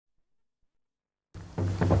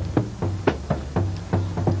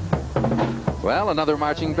Well, another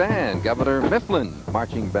marching band, Governor Mifflin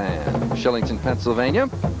Marching Band, Shillington, Pennsylvania.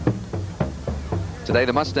 Today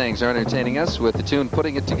the Mustangs are entertaining us with the tune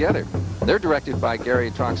Putting It Together. They're directed by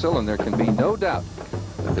Gary Troxell, and there can be no doubt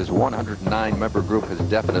that this 109-member group has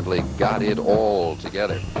definitely got it all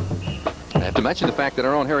together. I have to mention the fact that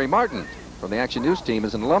our own Harry Martin from the Action News team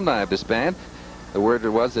is an alumni of this band. The word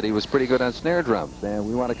was that he was pretty good on snare drums, and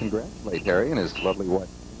we want to congratulate Harry and his lovely wife.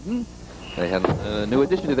 They had a new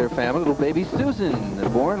addition to their family, little baby Susan,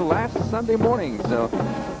 born last Sunday morning. So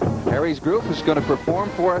Harry's group is going to perform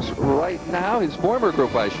for us right now. His former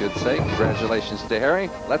group, I should say. Congratulations to Harry.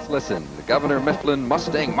 Let's listen. The Governor Mifflin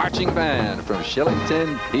Mustang Marching Band from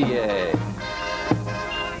Shillington, PA.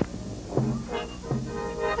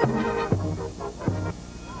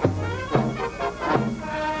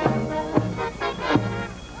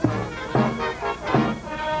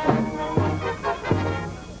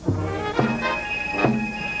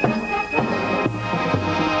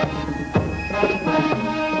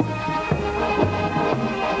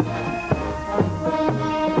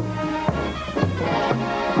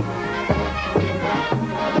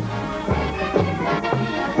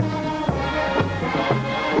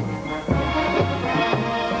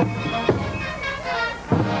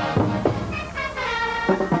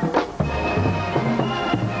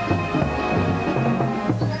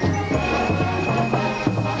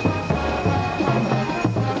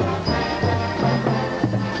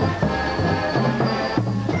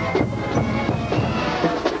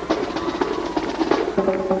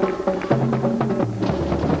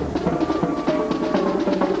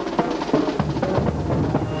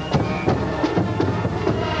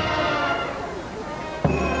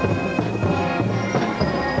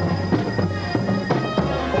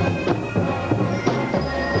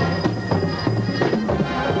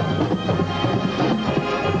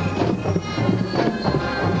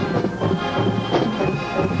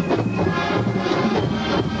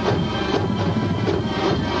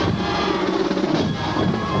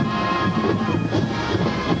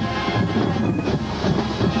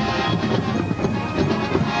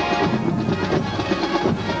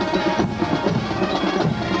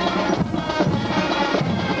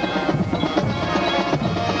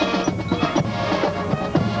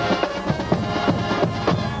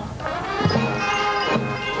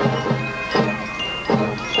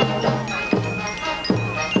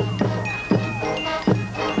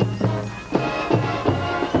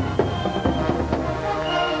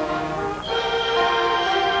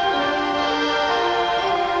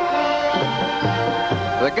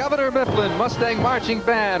 The Governor Mifflin Mustang Marching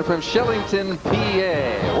Band from Shillington,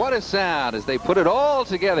 PA. What a sound as they put it all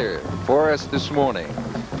together for us this morning.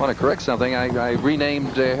 I want to correct something. I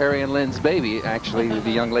renamed Harry and Lynn's baby. Actually,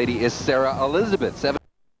 the young lady is Sarah Elizabeth.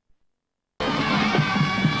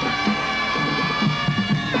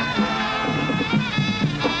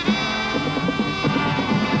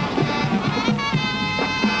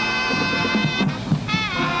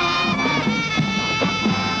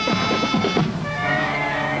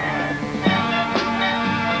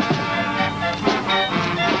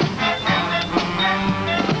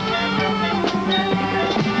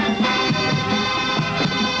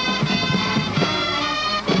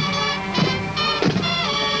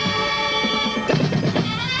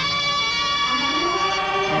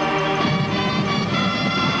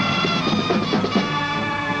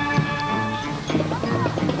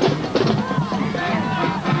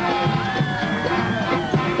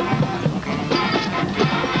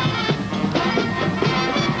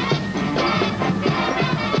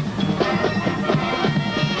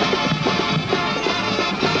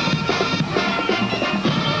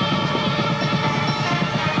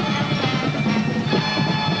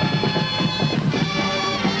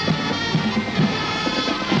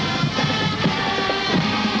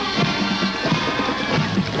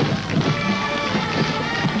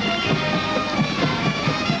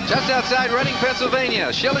 Just outside Reading, Pennsylvania,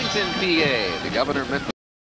 Shillington, PA, the Governor Mifflin